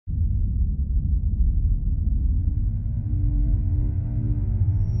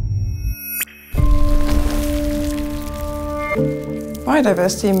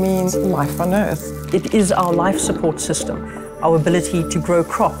Biodiversity means life on Earth. It is our life support system, our ability to grow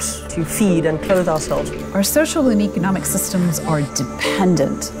crops, to feed and clothe ourselves. Our social and economic systems are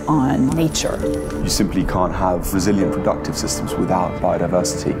dependent on nature. You simply can't have resilient productive systems without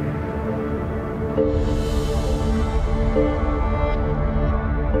biodiversity.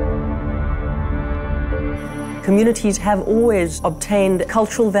 Communities have always obtained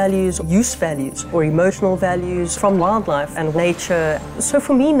cultural values, use values, or emotional values from wildlife and nature. So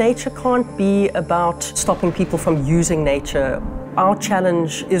for me, nature can't be about stopping people from using nature. Our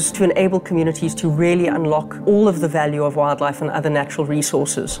challenge is to enable communities to really unlock all of the value of wildlife and other natural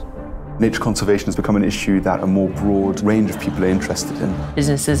resources. Nature conservation has become an issue that a more broad range of people are interested in.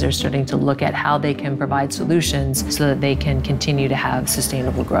 Businesses are starting to look at how they can provide solutions so that they can continue to have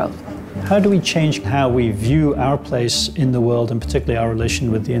sustainable growth. How do we change how we view our place in the world, and particularly our relation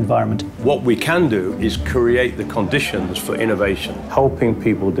with the environment? What we can do is create the conditions for innovation, helping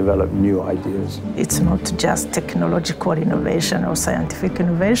people develop new ideas. It's not just technological innovation or scientific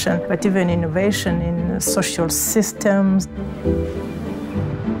innovation, but even innovation in social systems.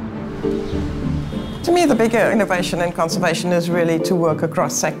 To me, the bigger innovation in conservation is really to work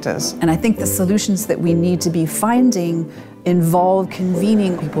across sectors. And I think the solutions that we need to be finding involve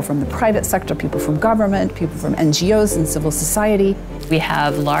convening people from the private sector, people from government, people from NGOs and civil society. We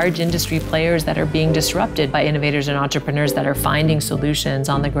have large industry players that are being disrupted by innovators and entrepreneurs that are finding solutions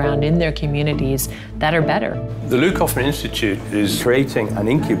on the ground in their communities that are better. The Luc Hoffmann Institute is creating an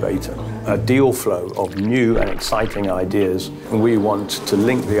incubator, a deal flow of new and exciting ideas. And we want to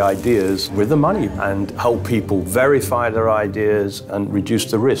link the ideas with the money and help people verify their ideas and reduce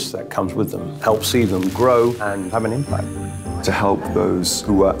the risk that comes with them, help see them grow and have an impact. To help those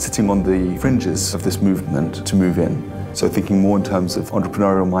who are sitting on the fringes of this movement to move in. So thinking more in terms of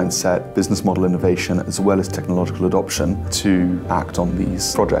entrepreneurial mindset, business model innovation, as well as technological adoption to act on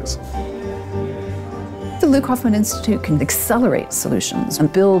these projects. The Luc Hoffmann Institute can accelerate solutions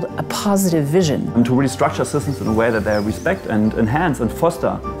and build a positive vision. And to really structure systems in a way that they respect and enhance and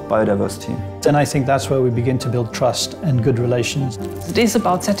foster biodiversity. And I think that's where we begin to build trust and good relations. It is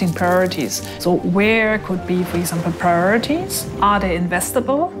about setting priorities. So where could be, for example, priorities? Are they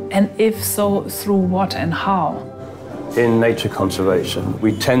investable? And if so, through what and how? In nature conservation,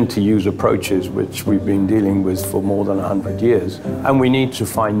 we tend to use approaches which we've been dealing with for more than 100 years. And we need to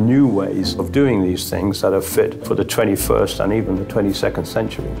find new ways of doing these things that are fit for the 21st and even the 22nd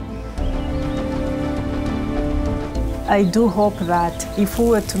century. I do hope that if we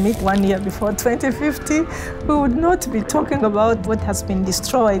were to meet 1 year before 2050, we would not be talking about what has been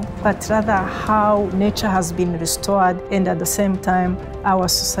destroyed, but rather how nature has been restored, and at the same time, our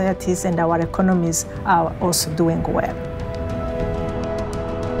societies and our economies are also doing well.